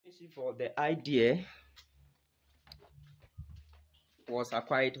For the idea was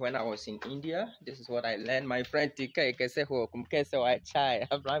acquired when I was in India. This is what I learned. My friend TK say ho kumkese wa chai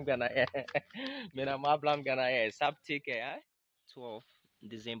ablam gana mina ma ablam gana sub TK 12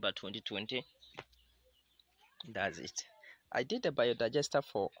 December 2020. That's it. I did a biodigester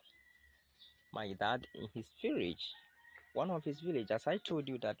for my dad in his village. One of his village, as I told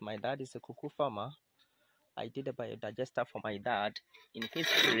you that my dad is a cuckoo farmer. I did a biodigester for my dad in his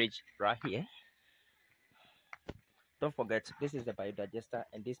village right here. Don't forget, this is the biodigester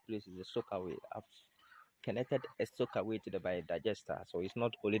and this place is a soakaway. I've connected a soakaway to the biodigester, so it's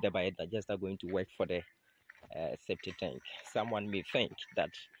not only the biodigester going to work for the septic tank. Someone may think that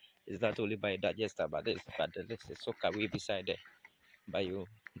it's not only biodigester, but there's a soakaway beside the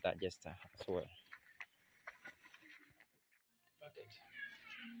biodigester as well.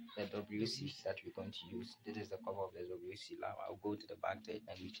 The WC that we're going to use. This is the cover of the WC. Now I'll go to the back there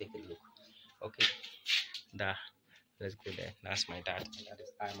and we take a look. Okay, let's go there. That's my dad. That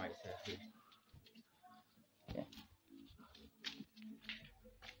is I myself here. Yeah.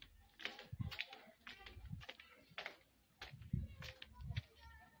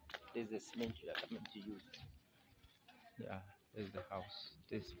 This is the cement we are coming to use. Yeah, this is the house.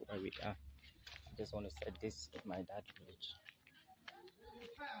 This is where we are. I just want to set this in my dad's village.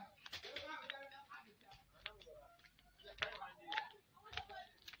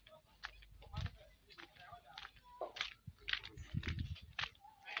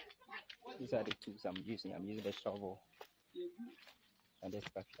 These are the tools I'm using. I'm using the shovel and the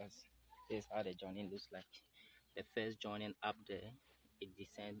cutlass. This is how the joining looks like. The first joining up there, it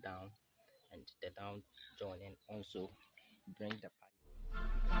descends down, and the down joining also bring the pipe.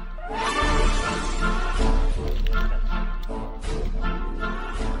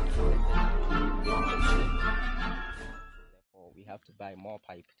 Therefore, we have to buy more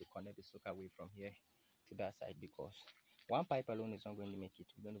pipe to connect the soakaway from here to that side, because one pipe alone is not going to make it.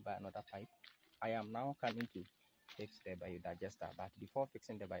 We're going to buy another pipe. I am now coming to fix the biodigester, but before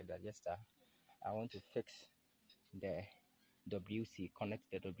fixing the biodigester, I want to fix the WC, connect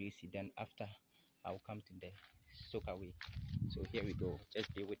the WC. Then after, I'll come to the soakaway. So here we go.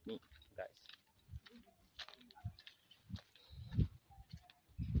 Just be with me, guys.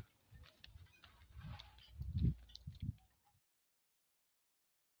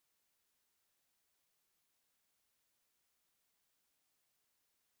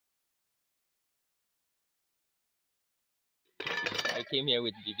 I came here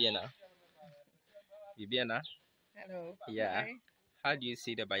with Viviana. Viviana. Hello. Yeah. Hi. How do you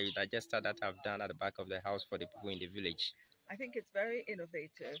see the biodigester that I've done at the back of the house for the people in the village? I think it's very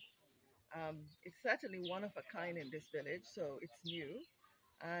innovative. It's certainly one of a kind in this village, so it's new,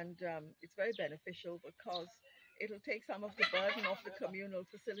 and it's very beneficial because it'll take some of the burden off the communal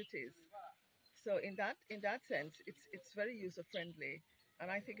facilities. So in that sense, it's very user friendly,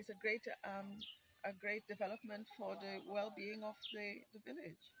 and I think it's a great development for the well-being of the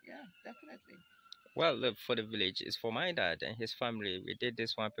village. Yeah, definitely. Well, look, for the village, it's for my dad and his family. We did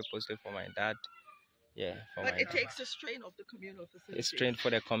this one purposely for my dad. Yeah, for but my it dad. Takes the strain of the communal facilities. It's strained for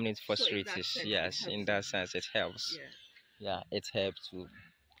the community So in that facilities. sense, Yes, in that sense, it helps. Yes. Yeah, it helps to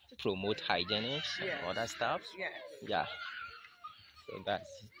promote hygienics Yes. and other stuff. Yes. Yeah. So that's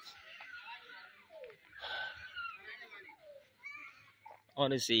it.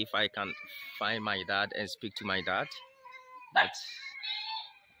 Honestly, if I can find my dad and speak to my dad, but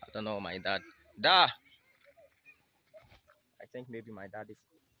I don't know my dad. I think maybe my dad is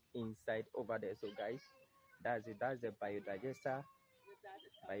inside over there. So guys, that's it. That's the biodigester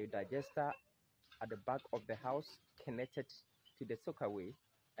at the back of the house, connected to the soakaway,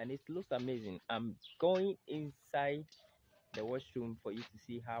 and it looks amazing. I'm going inside the washroom for you to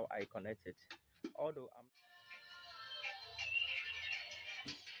see how I connect it. Although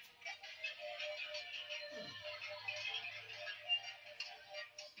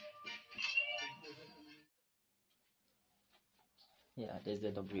yeah, there's the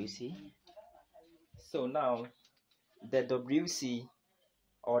WC. So now the WC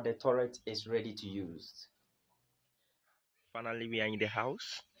or the toilet is ready to use. Finally, we are in the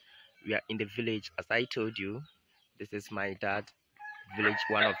house. We are in the village. As I told you, this is my dad village,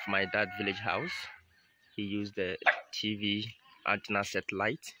 one of my dad village house. He used the TV antenna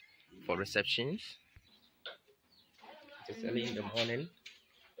satellite for receptions. It's early in the morning.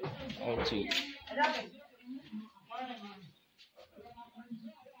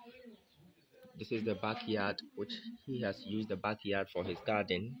 This is the backyard, which he has used the backyard for his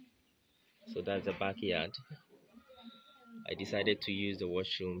garden. So that's the backyard. I decided to use the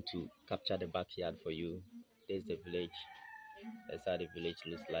washroom to capture the backyard for you. There's the village. That's how the village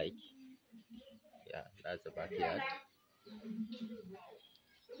looks like. Yeah, that's the backyard.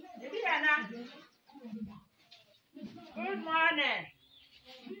 Good morning.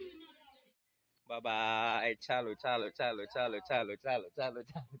 Bye bye. Chalo, chalo, chalo, chalo, chalo, chalo, chalo,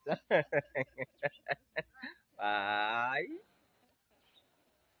 chalo, chalo. Bye.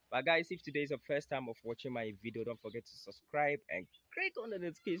 But guys, if today is the first time of watching my video, don't forget to subscribe and click on the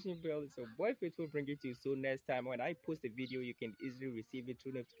notification bell so Boy Fit will bring it to you. So next time when I post a video, you can easily receive it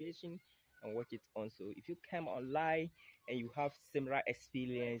through notification and watch it also. If you come online and you have similar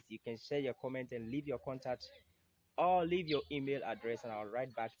experience, you can share your comment and leave your contact or leave your email address and I'll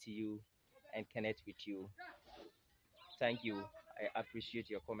write back to you and connect with you. Thank you. I appreciate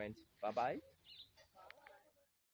your comment. Bye bye.